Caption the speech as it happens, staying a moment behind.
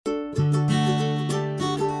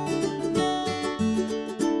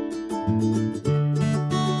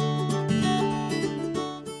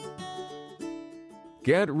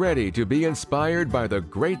Get ready to be inspired by the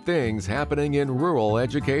great things happening in rural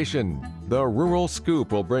education. The Rural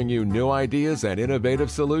Scoop will bring you new ideas and innovative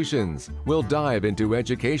solutions. We'll dive into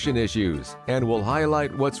education issues and will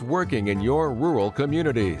highlight what's working in your rural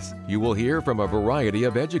communities. You will hear from a variety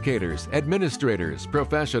of educators, administrators,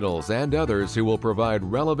 professionals, and others who will provide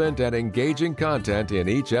relevant and engaging content in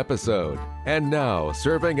each episode. And now,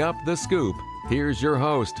 serving up the scoop, here's your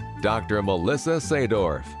host, Dr. Melissa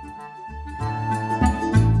Sadorf.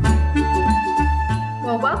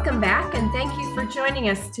 Well, welcome back, and thank you for joining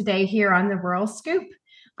us today here on the Rural Scoop.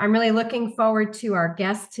 I'm really looking forward to our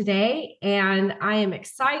guest today, and I am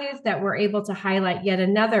excited that we're able to highlight yet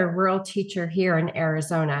another rural teacher here in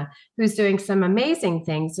Arizona who's doing some amazing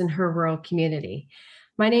things in her rural community.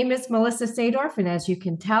 My name is Melissa Sadorf, and as you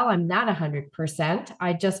can tell, I'm not 100%.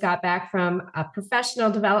 I just got back from a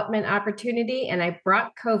professional development opportunity, and I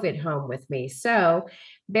brought COVID home with me. So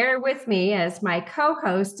bear with me as my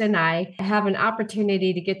co-host and I have an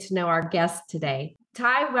opportunity to get to know our guest today.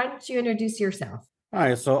 Ty, why don't you introduce yourself?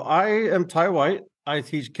 Hi, so I am Ty White. I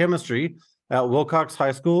teach chemistry at Wilcox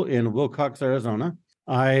High School in Wilcox, Arizona.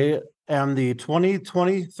 I am the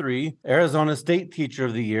 2023 Arizona State Teacher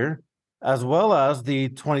of the Year, as well as the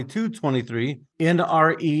 22-23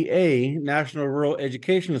 NREA, National Rural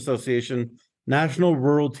Education Association, National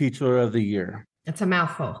Rural Teacher of the Year. It's a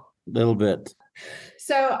mouthful. A little bit.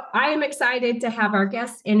 So I am excited to have our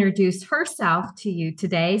guest introduce herself to you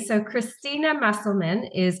today. So Christina Musselman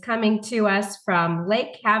is coming to us from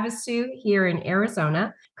Lake Havasu here in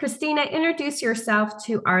Arizona. Christina, introduce yourself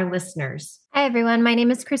to our listeners. Hi, everyone. My name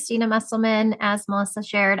is Christina Musselman. As Melissa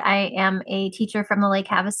shared, I am a teacher from the Lake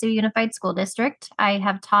Havasu Unified School District. I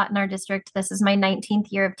have taught in our district. This is my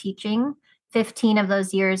 19th year of teaching, 15 of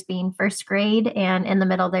those years being first grade. And in the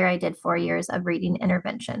middle there, I did 4 years of reading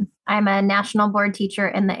intervention. I'm a national board teacher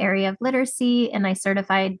in the area of literacy, and I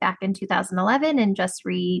certified back in 2011 and just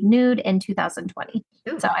renewed in 2020.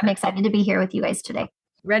 Ooh. So I'm excited to be here with you guys today.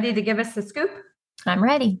 Ready to give us the scoop? I'm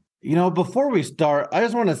ready. You know, before we start, I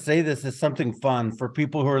just want to say this is something fun for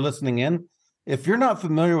people who are listening in. If you're not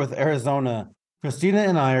familiar with Arizona, Christina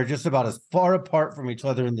and I are just about as far apart from each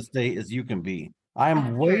other in the state as you can be. I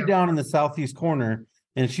am way down in the southeast corner,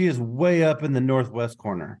 and she is way up in the northwest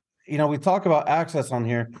corner. You know, we talk about access on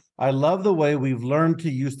here. I love the way we've learned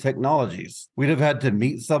to use technologies. We'd have had to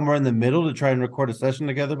meet somewhere in the middle to try and record a session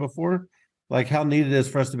together before. Like how neat it is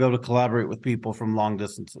for us to be able to collaborate with people from long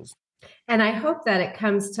distances. And I hope that it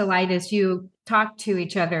comes to light as you talk to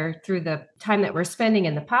each other through the time that we're spending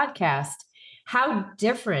in the podcast, how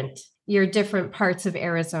different your different parts of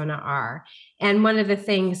Arizona are. And one of the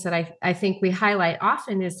things that I think we highlight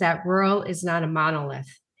often is that rural is not a monolith,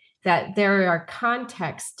 that there are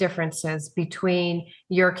context differences between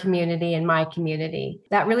your community and my community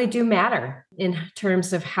that really do matter in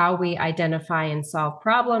terms of how we identify and solve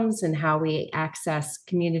problems and how we access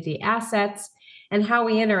community assets and how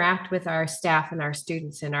we interact with our staff and our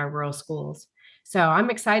students in our rural schools. So I'm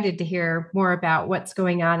excited to hear more about what's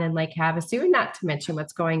going on in Lake Havasu, and not to mention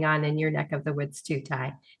what's going on in your neck of the woods too,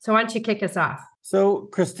 Ty. So why don't you kick us off? So,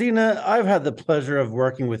 Christina, I've had the pleasure of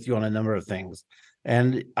working with you on a number of things,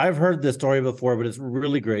 and I've heard this story before, but it's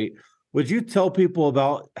really great. Would you tell people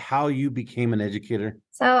about how you became an educator?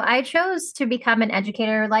 So I chose to become an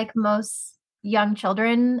educator like most young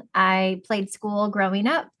children. I played school growing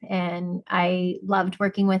up, and I loved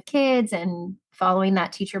working with kids and following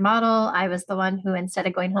that teacher model. I was the one who, instead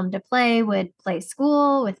of going home to play, would play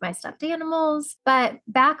school with my stuffed animals. But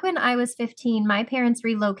back when I was 15, my parents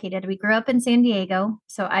relocated. We grew up in San Diego.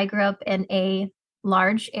 So I grew up in a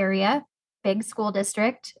large area, big school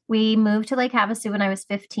district. We moved to Lake Havasu when I was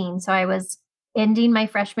 15. So I was ending my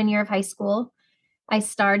freshman year of high school. I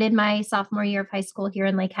started my sophomore year of high school here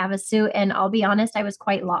in Lake Havasu, and I'll be honest, I was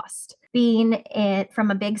quite lost. Being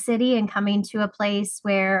from a big city and coming to a place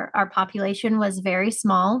where our population was very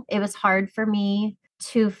small, it was hard for me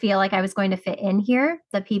to feel like I was going to fit in here.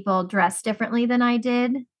 The people dressed differently than I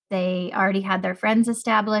did. They already had their friends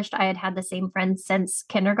established. I had had the same friends since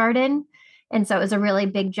kindergarten. And so it was a really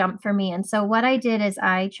big jump for me. And so what I did is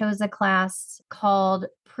I chose a class called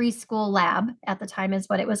Preschool Lab, at the time is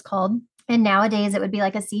what it was called. And nowadays it would be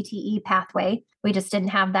like a CTE pathway. We just didn't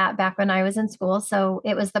have that back when I was in school. So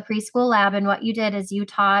it was the preschool lab. And what you did is you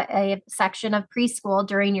taught a section of preschool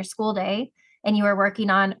during your school day, and you were working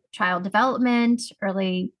on child development,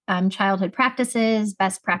 early childhood practices,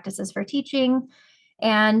 best practices for teaching.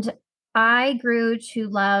 And I grew to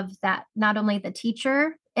love that, not only the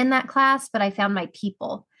teacher in that class, but I found my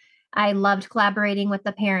people. I loved collaborating with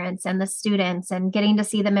the parents and the students and getting to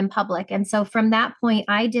see them in public. And so from that point,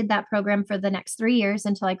 I did that program for the next 3 years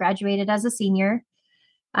until I graduated as a senior.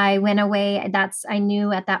 I went away. I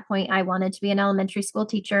knew at that point I wanted to be an elementary school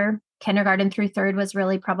teacher. Kindergarten through third was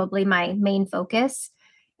really probably my main focus.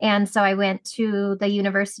 And so I went to the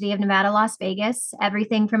University of Nevada, Las Vegas.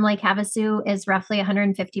 Everything from Lake Havasu is roughly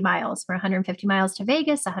 150 miles. We're 150 miles to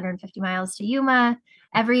Vegas, 150 miles to Yuma.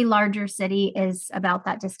 Every larger city is about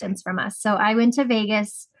that distance from us. So I went to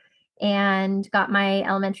Vegas and got my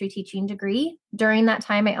elementary teaching degree. During that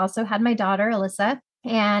time, I also had my daughter, Alyssa,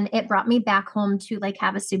 and it brought me back home to Lake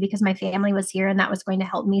Havasu because my family was here, and that was going to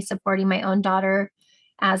help me supporting my own daughter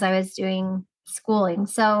as I was doing schooling.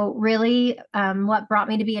 So really, what brought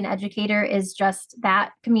me to be an educator is just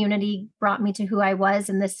that community brought me to who I was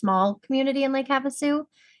in this small community in Lake Havasu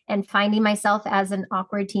and finding myself as an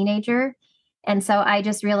awkward teenager. And so I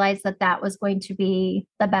just realized that that was going to be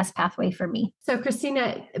the best pathway for me. So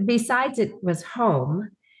Christina, besides it was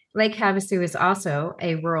home, Lake Havasu is also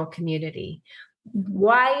a rural community.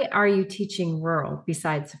 Why are you teaching rural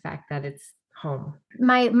besides the fact that it's home?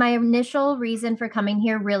 My initial reason for coming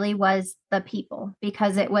here really was the people,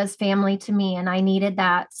 because it was family to me and I needed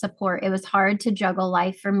that support. It was hard to juggle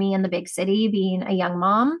life for me in the big city, being a young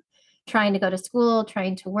mom, trying to go to school,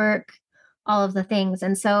 trying to work, all of the things.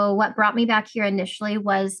 And so what brought me back here initially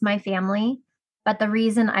was my family. But the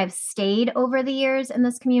reason I've stayed over the years in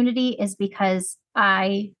this community is because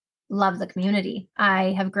I love the community.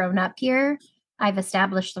 I have grown up here. I've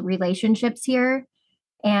established the relationships here.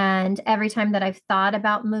 And every time that I've thought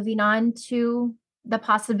about moving on to the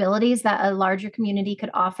possibilities that a larger community could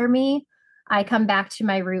offer me, I come back to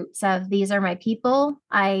my roots of these are my people.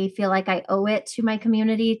 I feel like I owe it to my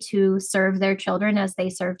community to serve their children as they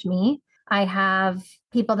served me. I have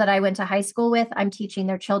people that I went to high school with, I'm teaching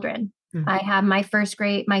their children. Mm-hmm. I have my first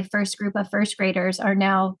group of first graders are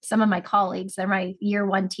now some of my colleagues. They're my year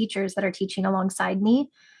one teachers that are teaching alongside me.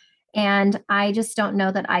 And I just don't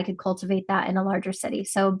know that I could cultivate that in a larger city.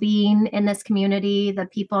 So being in this community, the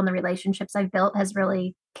people and the relationships I've built has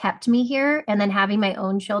really kept me here. And then having my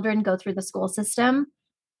own children go through the school system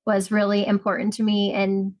was really important to me.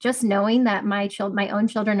 And just knowing that my own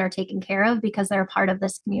children are taken care of because they're a part of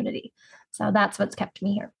this community. So that's what's kept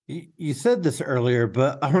me here. You said this earlier,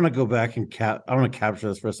 but I want to go back and I want to capture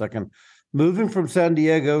this for a second. Moving from San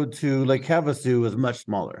Diego to Lake Havasu is much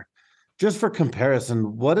smaller. Just for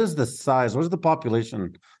comparison, what is the size? What is the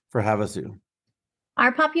population for Havasu?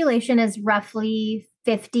 Our population is roughly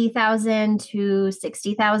 50,000 to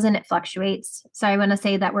 60,000. It fluctuates. So I want to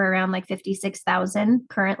say that we're around like 56,000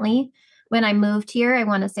 currently. When I moved here, I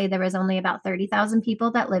want to say there was only about 30,000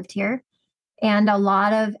 people that lived here. And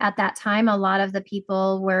at that time, a lot of the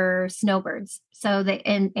people were snowbirds. So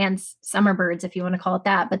and summer birds, if you want to call it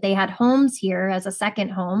that, but they had homes here as a second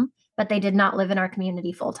home, but they did not live in our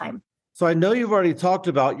community full time. So I know you've already talked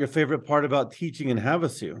about your favorite part about teaching in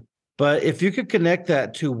Havasu, but if you could connect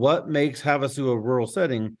that to what makes Havasu a rural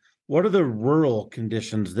setting, what are the rural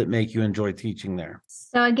conditions that make you enjoy teaching there?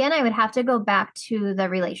 So again, I would have to go back to the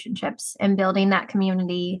relationships and building that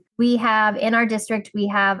community. We have in our district, we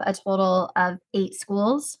have a total of 8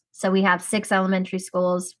 schools. So we have 6 elementary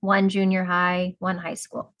schools, 1 junior high, 1 high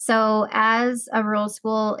school. So as a rural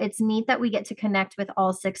school, it's neat that we get to connect with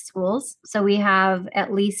all 6 schools. So we have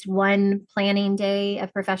at least 1 planning day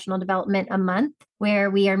of professional development a month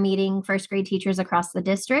where we are meeting first grade teachers across the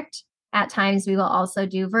district. At times, we will also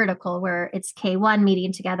do vertical where it's K1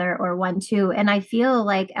 meeting together or 1-2. And I feel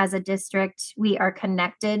like as a district, we are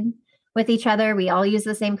connected with each other. We all use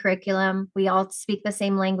the same curriculum. We all speak the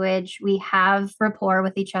same language. We have rapport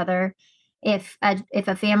with each other. If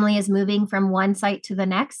a family is moving from one site to the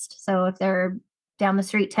next, so if they're down the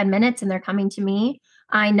street 10 minutes and they're coming to me,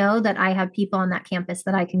 I know that I have people on that campus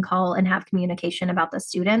that I can call and have communication about the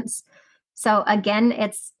students. So again,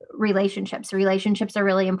 it's relationships. Relationships are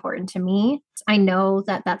really important to me. I know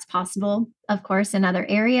that that's possible, of course, in other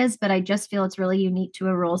areas, but I just feel it's really unique to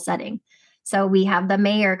a rural setting. So we have the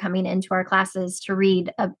mayor coming into our classes to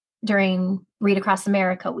read during Read Across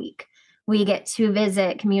America Week. We get to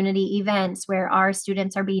visit community events where our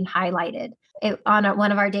students are being highlighted. One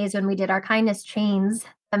of our days when we did our kindness chains,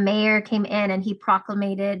 the mayor came in and he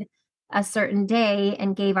proclamated a certain day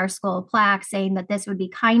and gave our school a plaque saying that this would be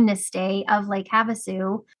Kindness Day of Lake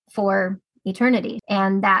Havasu for eternity.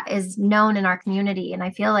 And that is known in our community. And I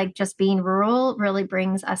feel like just being rural really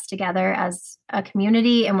brings us together as a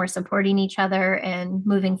community, and we're supporting each other and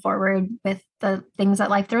moving forward with the things that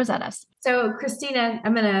life throws at us. So Christina,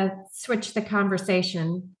 I'm going to switch the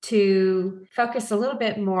conversation to focus a little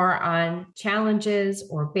bit more on challenges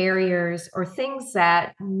or barriers or things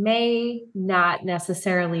that may not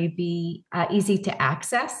necessarily be easy to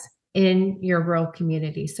access in your rural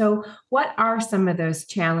community. So what are some of those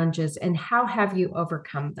challenges and how have you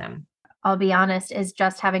overcome them? I'll be honest, is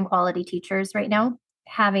just having quality teachers right now,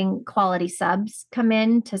 having quality subs come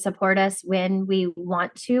in to support us when we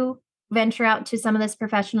want to venture out to some of this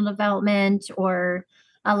professional development, or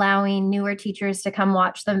allowing newer teachers to come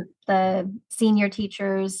watch the senior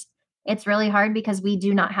teachers. It's really hard because we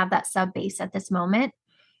do not have that sub base at this moment.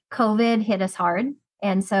 COVID hit us hard.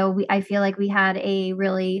 And so I feel like we had a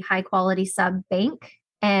really high quality sub bank.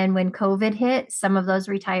 And when COVID hit, some of those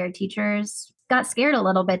retired teachers got scared a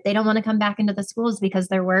little bit. They don't want to come back into the schools because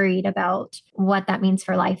they're worried about what that means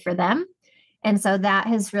for life for them. And so that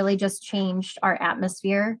has really just changed our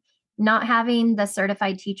atmosphere. Not having the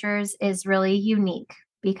certified teachers is really unique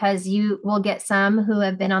because you will get some who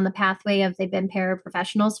have been on the pathway of they've been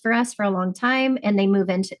paraprofessionals for us for a long time, and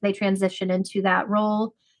they transition into that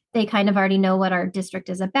role. They kind of already know what our district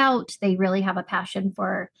is about. They really have a passion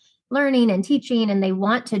for learning and teaching, and they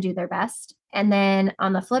want to do their best. And then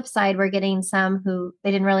on the flip side, we're getting some who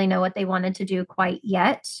they didn't really know what they wanted to do quite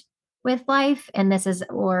yet with life. And it's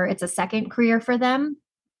a second career for them.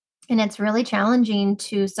 And it's really challenging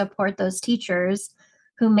to support those teachers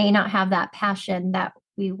who may not have that passion that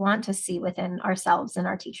we want to see within ourselves and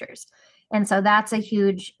our teachers. And so that's a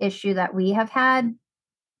huge issue that we have had.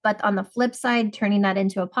 But on the flip side, turning that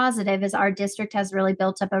into a positive is our district has really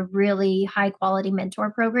built up a really high quality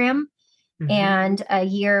mentor program and a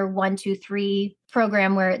year 1, 2, 3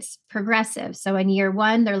 program where it's progressive. So in year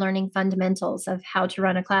 1, they're learning fundamentals of how to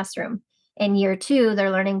run a classroom. In year 2, they're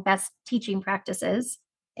learning best teaching practices.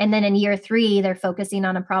 And then in year 3, they're focusing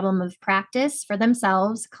on a problem of practice for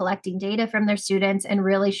themselves, collecting data from their students and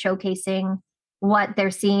really showcasing what they're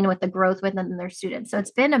seeing with the growth within their students. So it's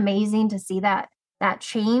been amazing to see that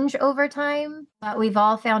change over time, but we've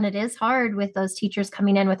all found it is hard with those teachers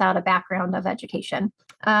coming in without a background of education.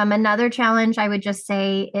 Another challenge I would just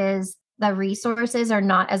say is the resources are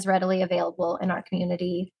not as readily available in our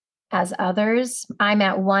community as others. I'm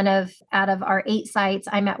at out of our 8 sites,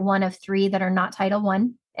 I'm at one of 3 that are not Title I.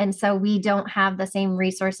 And so we don't have the same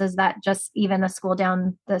resources that just even the school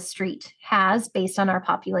down the street has based on our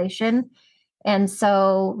population. And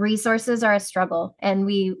so resources are a struggle. And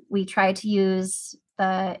we try to use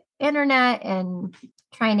the internet and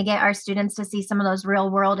trying to get our students to see some of those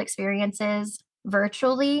real world experiences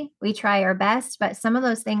virtually. We try our best, but some of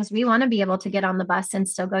those things we want to be able to get on the bus and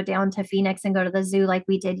still go down to Phoenix and go to the zoo like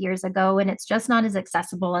we did years ago. And it's just not as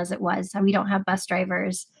accessible as it was. We don't have bus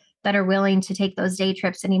drivers that are willing to take those day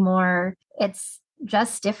trips anymore. It's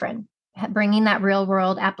just different. Bringing that real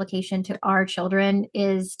world application to our children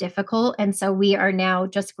is difficult. And so we are now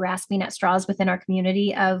just grasping at straws within our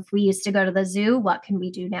community of, we used to go to the zoo. What can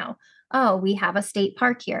we do now? Oh, we have a state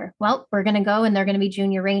park here. Well, we're going to go and they're going to be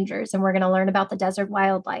junior rangers and we're going to learn about the desert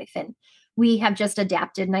wildlife. And we have just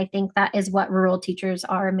adapted. And I think that is what rural teachers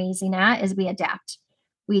are amazing at, is we adapt.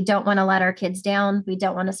 We don't want to let our kids down. We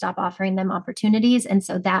don't want to stop offering them opportunities. And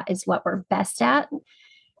so that is what we're best at.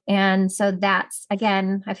 And so that's,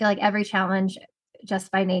 again, I feel like every challenge,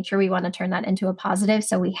 just by nature, we want to turn that into a positive.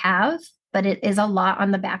 So we have, but it is a lot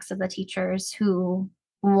on the backs of the teachers who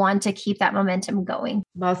want to keep that momentum going.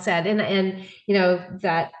 Well said. And you know,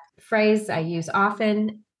 that phrase I use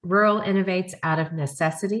often, rural innovates out of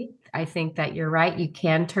necessity. I think that you're right. You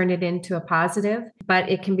can turn it into a positive, but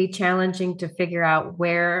it can be challenging to figure out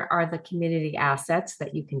where are the community assets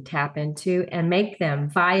that you can tap into and make them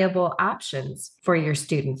viable options for your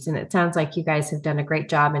students. And it sounds like you guys have done a great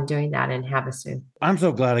job in doing that in Havasu. I'm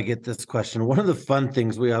so glad I get this question. One of the fun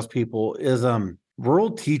things we ask people is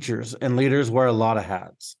rural teachers and leaders wear a lot of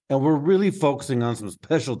hats. And we're really focusing on some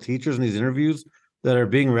special teachers in these interviews that are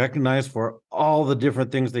being recognized for all the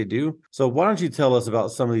different things they do. So why don't you tell us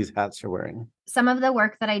about some of these hats you're wearing? Some of the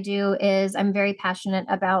work that I do is I'm very passionate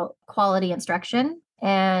about quality instruction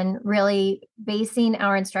and really basing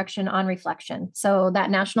our instruction on reflection. So that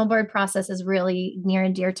national board process is really near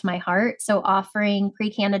and dear to my heart. So offering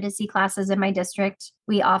pre-candidacy classes in my district,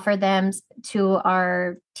 we offer them to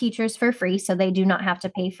our teachers for free. So they do not have to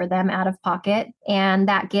pay for them out of pocket. And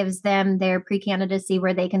that gives them their pre-candidacy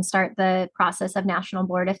where they can start the process of national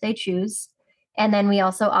board if they choose. And then we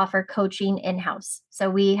also offer coaching in-house. So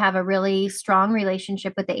we have a really strong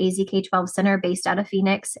relationship with the AZ K-12 Center based out of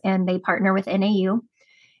Phoenix, and they partner with NAU.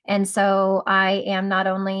 And so I am not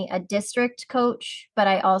only a district coach, but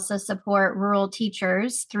I also support rural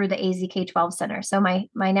teachers through the AZ K-12 Center. So my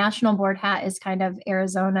national board hat is kind of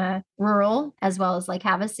Arizona rural as well as Lake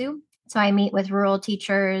Havasu. So I meet with rural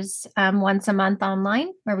teachers once a month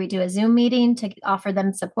online where we do a Zoom meeting to offer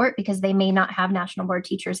them support because they may not have national board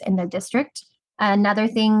teachers in their district. Another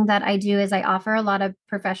thing that I do is I offer a lot of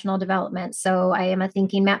professional development. So I am a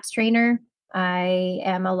thinking maps trainer. I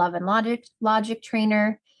am a love and logic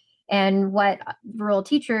trainer. And what rural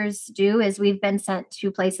teachers do is we've been sent to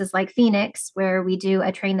places like Phoenix, where we do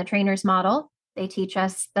a train the trainers model. They teach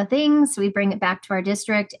us the things, we bring it back to our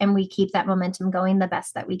district, and we keep that momentum going the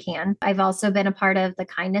best that we can. I've also been a part of the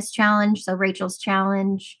kindness challenge. So Rachel's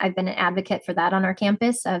challenge, I've been an advocate for that on our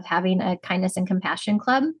campus of having a kindness and compassion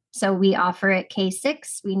club. So we offer it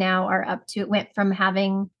K6. We now are up to, it went from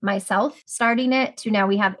having myself starting it to now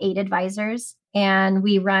we have 8 advisors. And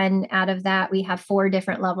we run out of that. We have 4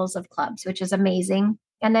 different levels of clubs, which is amazing.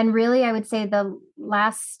 And then really, I would say the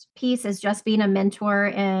last piece is just being a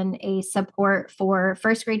mentor and a support for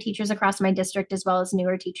first grade teachers across my district, as well as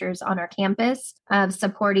newer teachers on our campus, of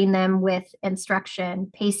supporting them with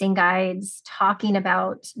instruction, pacing guides, talking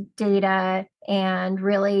about data, and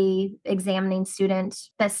really examining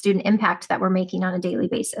the student impact that we're making on a daily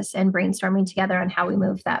basis and brainstorming together on how we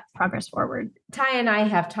move that progress forward. Ty and I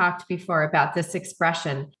have talked before about this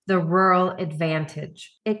expression, the rural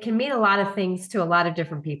advantage. It can mean a lot of things to a lot of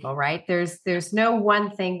different people, right? There's no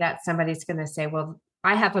one thing that somebody's going to say, well,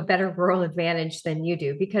 I have a better rural advantage than you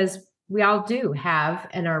do, because we all do have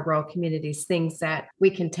in our rural communities things that we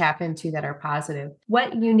can tap into that are positive.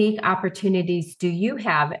 What unique opportunities do you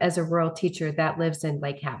have as a rural teacher that lives in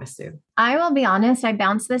Lake Havasu? I will be honest, I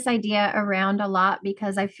bounce this idea around a lot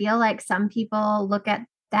because I feel like some people look at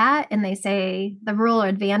that and they say the rural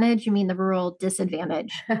advantage, you mean the rural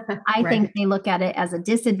disadvantage. I think they look at it as a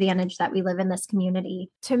disadvantage that we live in this community.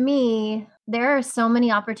 To me, there are so many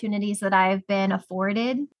opportunities that I've been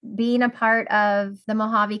afforded being a part of the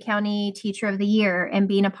Mohave County Teacher of the Year and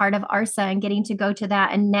being a part of ARSA and getting to go to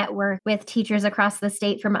that and network with teachers across the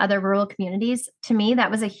state from other rural communities. To me, that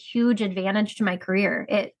was a huge advantage to my career.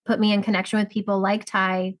 It put me in connection with people like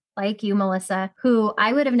Ty, like you, Melissa, who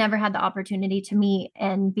I would have never had the opportunity to meet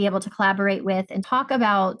and be able to collaborate with and talk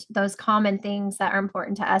about those common things that are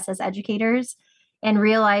important to us as educators and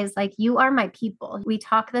realize like, you are my people. We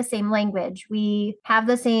talk the same language. We have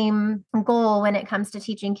the same goal when it comes to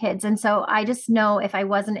teaching kids. And so I just know if I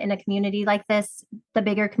wasn't in a community like this, the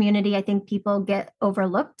bigger community, I think people get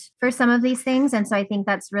overlooked for some of these things. And so I think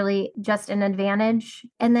that's really just an advantage.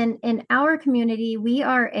 And then in our community, we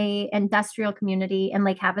are a industrial community in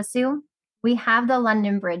Lake Havasu. We have the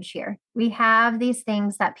London Bridge here. We have these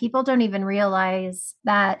things that people don't even realize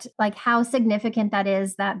that, like how significant that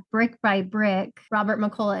is, that brick by brick, Robert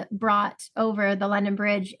McCullough brought over the London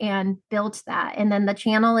Bridge and built that. And then the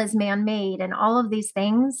channel is man-made and all of these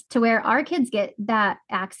things to where our kids get that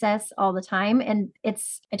access all the time. And I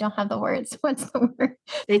don't have the words. What's the word?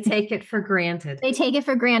 They take it for granted. They take it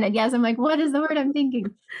for granted. Yes. I'm like, what is the word I'm thinking?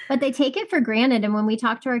 But they take it for granted. And when we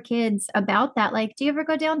talk to our kids about that, like, do you ever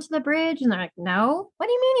go down to the bridge? And they're like, no. What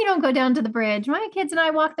do you mean you don't go down to the bridge? My kids and I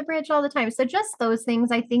walk the bridge all the time. So just those things,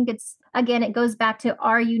 I think it goes back to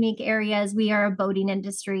our unique areas. We are a boating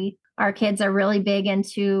industry. Our kids are really big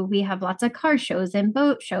into, we have lots of car shows and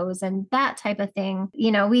boat shows and that type of thing.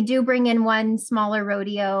 You know, we do bring in one smaller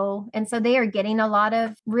rodeo. And so they are getting a lot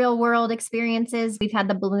of real world experiences. We've had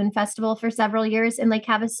the balloon festival for several years in Lake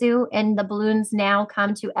Havasu, and the balloons now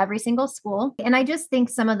come to every single school. And I just think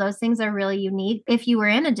some of those things are really unique. If you were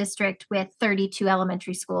in a district with 32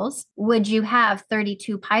 elementary schools, would you have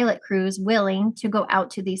 32 pilot crews willing to go out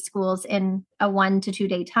to these schools in a 1 to 2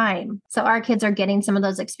 day time? So our kids are getting some of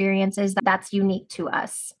those experiences that's unique to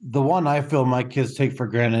us. The one I feel my kids take for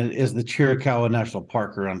granted is the Chiricahua National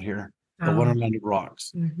Park around here, the one on the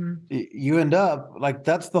rocks. Mm-hmm. You end up like,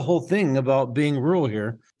 that's the whole thing about being rural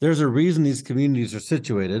here. There's a reason these communities are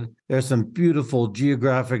situated. There's some beautiful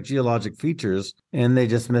geologic features, and they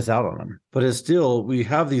just miss out on them. But it's still, we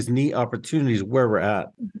have these neat opportunities where we're at.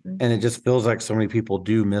 Mm-hmm. And it just feels like so many people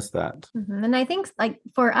do miss that. Mm-hmm. And I think like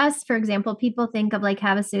for us, for example, people think of Lake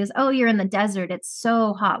Havasu as, oh, you're in the desert. It's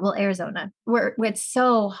so hot. Well, Arizona, it's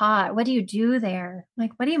so hot. What do you do there?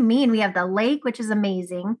 Like, what do you mean? We have the lake, which is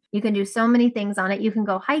amazing. You can do so many things on it. You can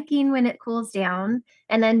go hiking when it cools down.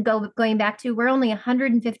 And then going back to, we're only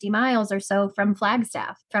 150 miles or so from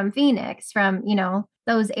Flagstaff, from Phoenix, from,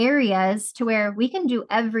 those areas to where we can do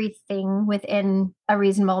everything within a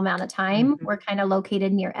reasonable amount of time. Mm-hmm. We're kind of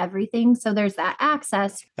located near everything. So there's that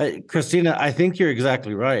access. Christina, I think you're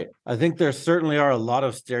exactly right. I think there certainly are a lot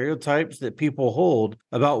of stereotypes that people hold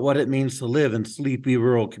about what it means to live in sleepy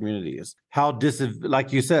rural communities.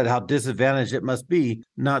 Like you said, how disadvantaged it must be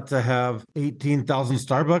not to have 18,000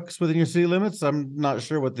 Starbucks within your city limits. I'm not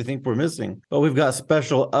sure what they think we're missing, but we've got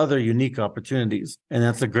special other unique opportunities. And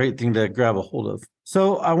that's a great thing to grab a hold of.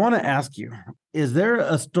 So I want to ask you, Is there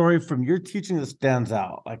a story from your teaching that stands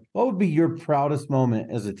out? Like, what would be your proudest moment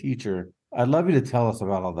as a teacher? I'd love you to tell us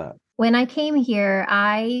about all that. When I came here,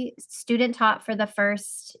 I student taught for the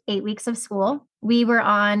first 8 weeks of school. We were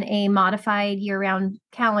on a modified year-round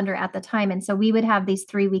calendar at the time. And so we would have these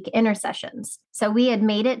 3-week intersessions. So we had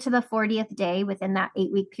made it to the 40th day within that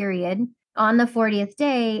 8-week period. On the 40th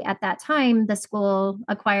day, at that time, the school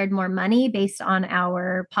acquired more money based on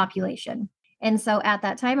our population. And so at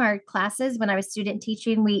that time, our classes, when I was student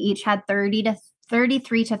teaching, we each had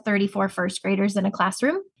 33 to 34 first graders in a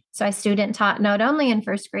classroom. So I student taught not only in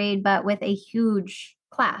first grade, but with a huge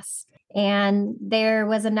class. And there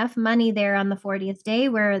was enough money there on the 40th day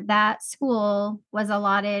where that school was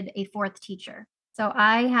allotted a fourth teacher. So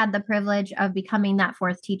I had the privilege of becoming that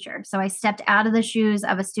fourth teacher. So I stepped out of the shoes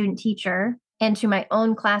of a student teacher into my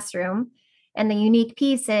own classroom. And the unique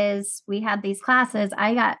piece is we had these classes.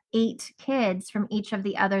 I got 8 kids from each of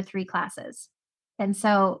the other 3 classes. And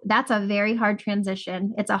so that's a very hard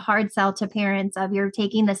transition. It's a hard sell to parents of you're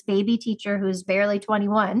taking this baby teacher who's barely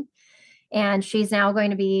 21, and she's now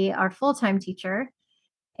going to be our full-time teacher.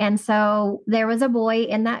 And so there was a boy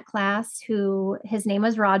in that class who his name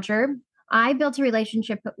was Roger. I built a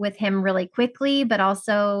relationship with him really quickly, but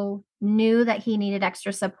also knew that he needed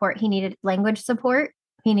extra support. He needed language support.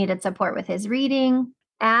 He needed support with his reading.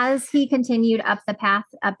 As he continued up the path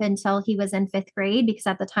up until he was in 5th grade, because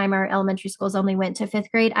at the time our elementary schools only went to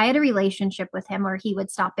 5th grade, I had a relationship with him where he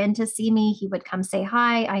would stop in to see me. He would come say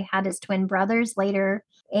hi. I had his twin brothers later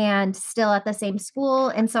and still at the same school.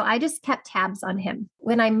 And so I just kept tabs on him.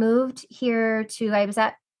 When I moved here I was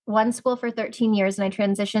at one school for 13 years and I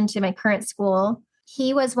transitioned to my current school.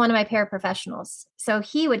 He was one of my paraprofessionals. So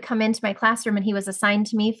he would come into my classroom and he was assigned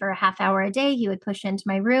to me for a half hour a day. He would push into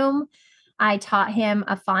my room. I taught him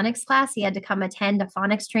a phonics class. He had to come attend a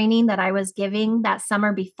phonics training that I was giving that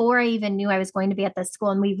summer before I even knew I was going to be at this school.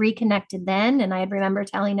 And we reconnected then. And I remember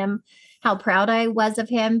telling him how proud I was of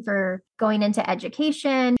him for going into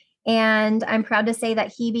education. And I'm proud to say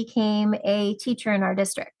that he became a teacher in our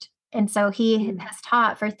district. And so he has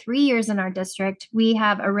taught for 3 years in our district. We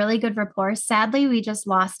have a really good rapport. Sadly, we just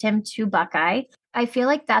lost him to Buckeye. I feel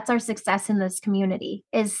like that's our success in this community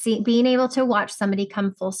is being able to watch somebody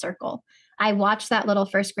come full circle. I watched that little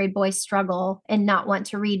first grade boy struggle and not want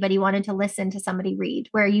to read, but he wanted to listen to somebody read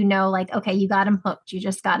where, like, okay, you got him hooked. You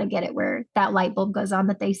just got to get it where that light bulb goes on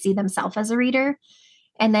that they see themselves as a reader.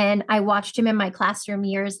 And then I watched him in my classroom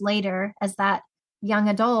years later as that young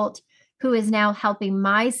adult who is now helping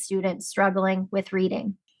my students struggling with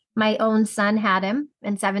reading. My own son had him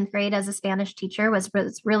in 7th grade as a Spanish teacher, was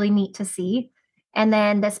really neat to see. And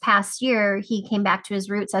then this past year, he came back to his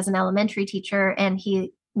roots as an elementary teacher and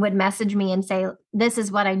he would message me and say, this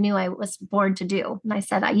is what I knew I was born to do. And I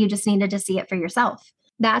said, you just needed to see it for yourself.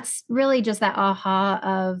 That's really just that aha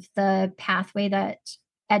of the pathway that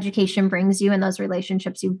education brings you and those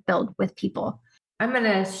relationships you build with people. I'm going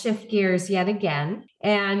to shift gears yet again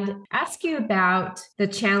and ask you about the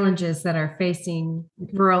challenges that are facing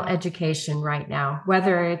rural education right now,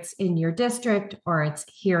 whether it's in your district or it's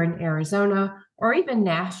here in Arizona or even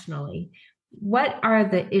nationally. What are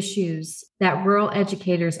the issues that rural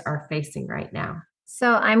educators are facing right now?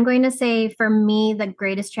 So I'm going to say for me, the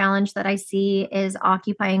greatest challenge that I see is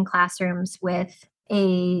occupying classrooms with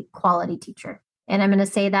a quality teacher. And I'm going to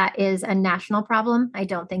say that is a national problem. I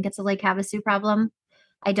don't think it's a Lake Havasu problem.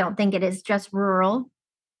 I don't think it is just rural.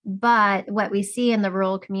 But what we see in the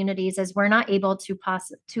rural communities is we're not able to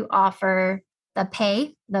offer the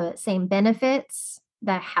pay, the same benefits,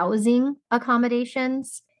 the housing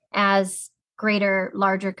accommodations as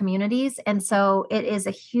larger communities. And so it is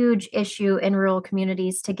a huge issue in rural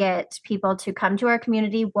communities to get people to come to our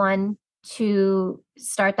community, one, to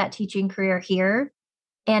start that teaching career here.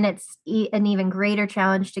 And it's an even greater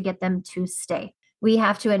challenge to get them to stay. We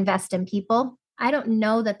have to invest in people. I don't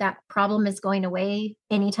know that problem is going away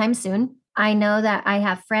anytime soon. I know that I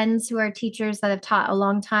have friends who are teachers that have taught a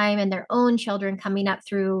long time and their own children coming up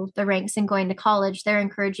through the ranks and going to college. They're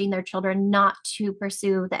encouraging their children not to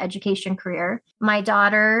pursue the education career. My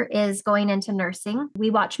daughter is going into nursing. We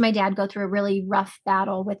watched my dad go through a really rough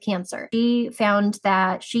battle with cancer. She found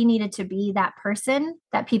that she needed to be that person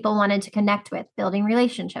that people wanted to connect with, building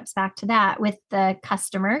relationships, back to that, with the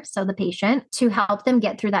customer, so the patient, to help them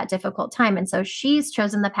get through that difficult time. And so she's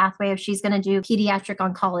chosen the pathway of she's going to do pediatric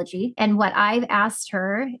oncology. And what I've asked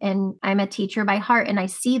her, and I'm a teacher by heart, and I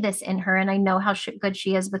see this in her, and I know how good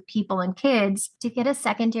she is with people and kids, to get a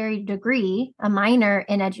secondary degree, a minor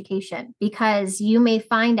in education, because you may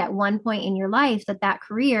find at one point in your life that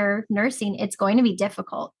career, nursing, it's going to be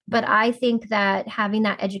difficult. But I think that having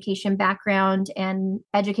that education background and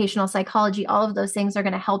educational psychology, all of those things are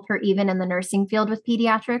going to help her even in the nursing field with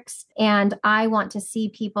pediatrics. And I want to see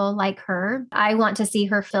people like her. I want to see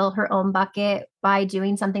her fill her own bucket by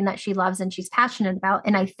doing something that she loves and she's passionate about.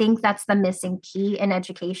 And I think that's the missing key in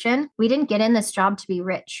education. We didn't get in this job to be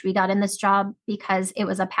rich. We got in this job because it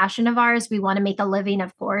was a passion of ours. We want to make a living,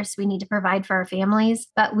 of course. We need to provide for our families,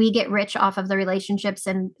 but we get rich off of the relationships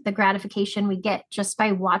and the gratification we get just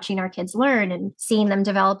by watching our kids learn and seeing them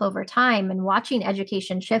develop over time and watching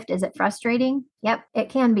education shift. Is it frustrating? Yep, it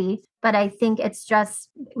can be. But I think it's just,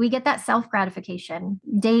 we get that self-gratification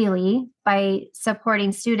daily by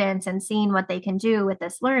supporting students and seeing what they can do with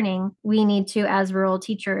this learning. We need to, as rural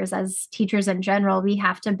teachers, as teachers in general, we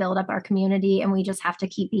have to build up our community, and we just have to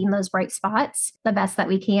keep being those bright spots the best that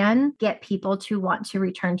we can, get people to want to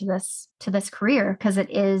return to this career, because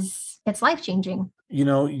it's life-changing. You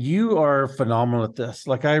know, you are phenomenal at this.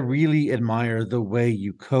 Like, I really admire the way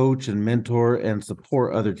you coach and mentor and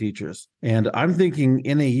support other teachers. And I'm thinking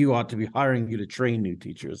NAU ought to be hiring you to train new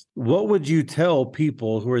teachers. What would you tell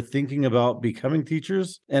people who are thinking about becoming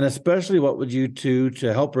teachers? And especially what would you do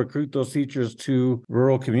to help recruit those teachers to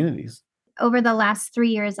rural communities? Over the last 3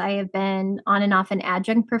 years, I have been on and off an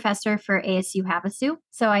adjunct professor for ASU Havasu.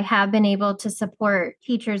 So I have been able to support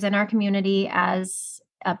teachers in our community as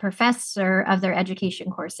a professor of their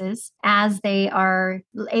education courses as they are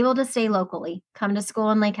able to stay locally, come to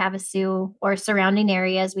school in Lake Havasu or surrounding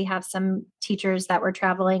areas. We have some teachers that were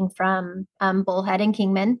traveling from Bullhead and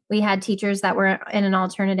Kingman. We had teachers that were in an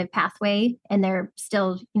alternative pathway, and they're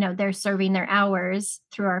still, they're serving their hours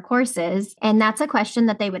through our courses. And that's a question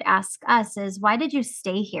that they would ask us is, why did you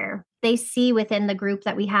stay here? They see within the group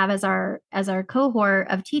that we have as our cohort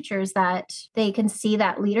of teachers that they can see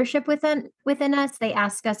that leadership within us. They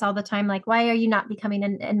ask us all the time, like, why are you not becoming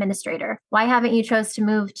an administrator? Why haven't you chose to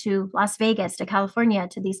move to Las Vegas, to California,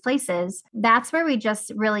 to these places? That's where we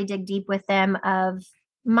just really dig deep with them of,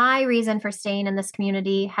 my reason for staying in this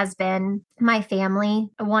community has been my family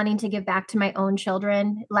wanting to give back to my own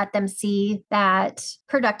children, let them see that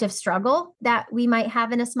productive struggle that we might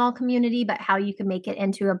have in a small community, but how you can make it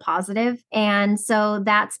into a positive. And so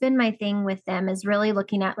that's been my thing with them, is really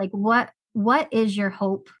looking at like, what is your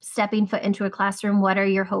hope stepping foot into a classroom? What are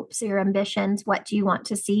your hopes, your ambitions? What do you want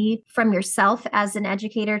to see from yourself as an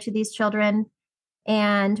educator to these children?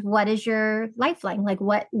 And what is your lifeline? Like,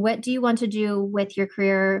 what do you want to do with your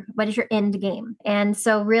career? What is your end game? And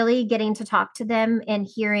so really getting to talk to them and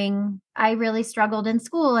hearing, I really struggled in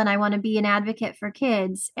school and I want to be an advocate for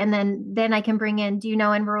kids. And then I can bring in, do you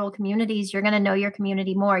know, in rural communities, you're going to know your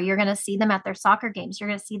community more. You're going to see them at their soccer games. You're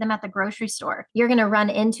going to see them at the grocery store. You're going to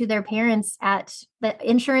run into their parents at the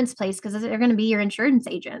insurance place because they're going to be your insurance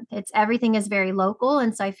agent. Everything is very local.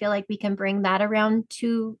 And so I feel like we can bring that around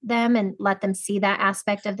to them and let them see that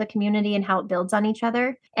aspect of the community and how it builds on each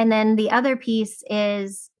other. And then the other piece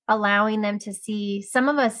is allowing them to see, some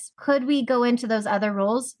of us, could we go into those other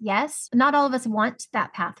roles? Yes. Not all of us want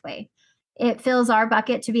that pathway. It fills our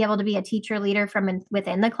bucket to be able to be a teacher leader from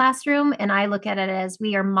within the classroom. And I look at it as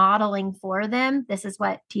we are modeling for them. This is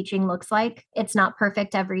what teaching looks like. It's not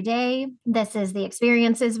perfect every day. This is the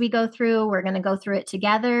experiences we go through. We're going to go through it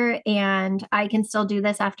together. And I can still do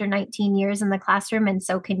this after 19 years in the classroom, and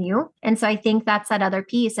so can you. And so I think that's that other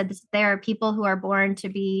piece. There are people who are born to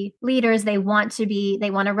be leaders. They want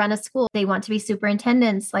to run a school. They want to be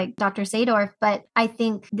superintendents like Dr. Sadorf. But I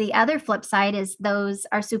think the other flip side is those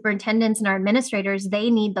are superintendents and our administrators, they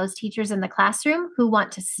need those teachers in the classroom who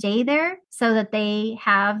want to stay there so that they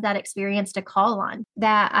have that experience to call on.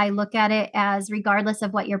 That I look at it as, regardless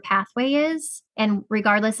of what your pathway is and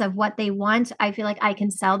regardless of what they want, I feel like I can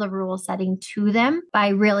sell the rural setting to them by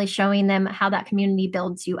really showing them how that community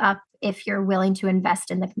builds you up. If you're willing to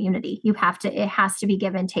invest in the community, it has to be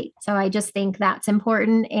give and take. So I just think that's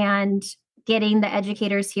important. And getting the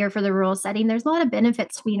educators here for the rural setting, there's a lot of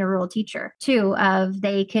benefits to being a rural teacher too, of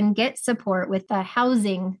they can get support with the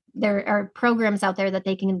housing. There are programs out there that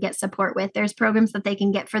they can get support with. There's programs that they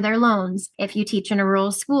can get for their loans if you teach in a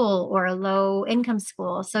rural school or a low income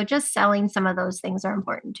school. So just selling some of those things are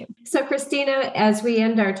important too. So Christina, as we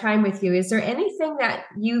end our time with you, is there anything that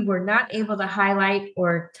you were not able to highlight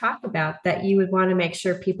or talk about that you would want to make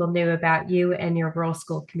sure people knew about you and your rural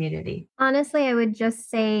school community? Honestly, I would just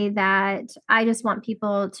say that I just want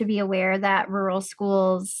people to be aware that rural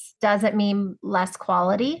schools doesn't mean less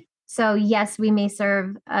quality. So yes, we may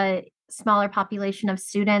serve a smaller population of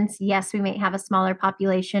students. Yes, we may have a smaller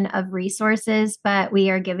population of resources, but we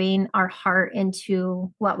are giving our heart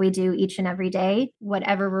into what we do each and every day.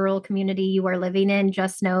 Whatever rural community you are living in,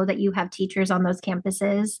 just know that you have teachers on those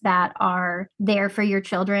campuses that are there for your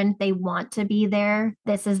children. They want to be there.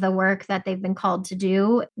 This is the work that they've been called to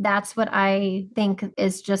do. That's what I think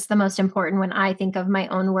is just the most important when I think of my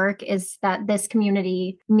own work, is that this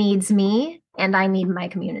community needs me and I need my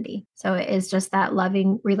community. So it is just that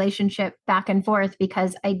loving relationship back and forth,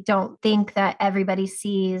 because I don't think that everybody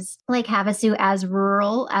sees Lake Havasu as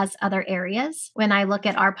rural as other areas. When I look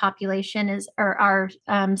at our population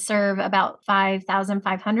serve about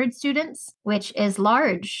 5,500 students, which is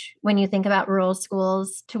large when you think about rural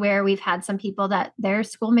schools, to where we've had some people that their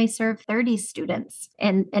school may serve 30 students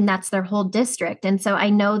and that's their whole district. And so I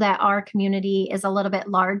know that our community is a little bit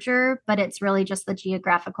larger, but it's really just the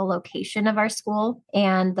geographical location of our school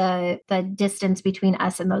and the distance between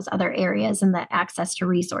us and those other areas and the access to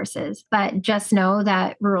resources. But just know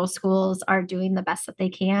that rural schools are doing the best that they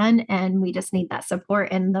can, and we just need that support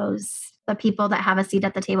and the people that have a seat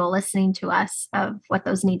at the table listening to us of what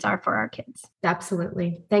those needs are for our kids.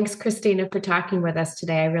 Absolutely. Thanks, Christina, for talking with us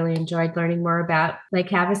today. I really enjoyed learning more about Lake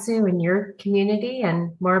Havasu and your community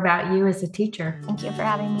and more about you as a teacher. Thank you for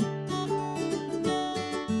having me.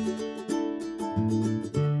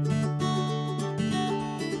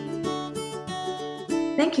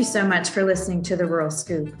 Thank you so much for listening to The Rural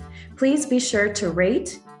Scoop. Please be sure to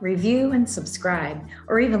rate, review, and subscribe,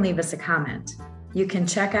 or even leave us a comment. You can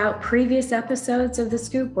check out previous episodes of The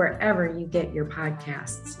Scoop wherever you get your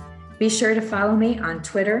podcasts. Be sure to follow me on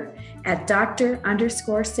Twitter at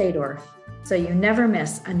Dr_Sadorf so you never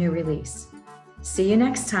miss a new release. See you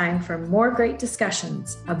next time for more great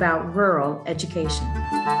discussions about rural education.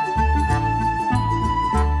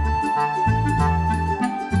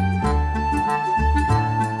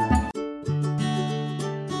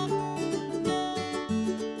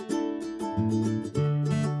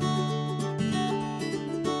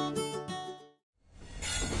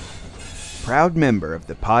 Proud member of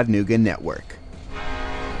the Podnuga Network.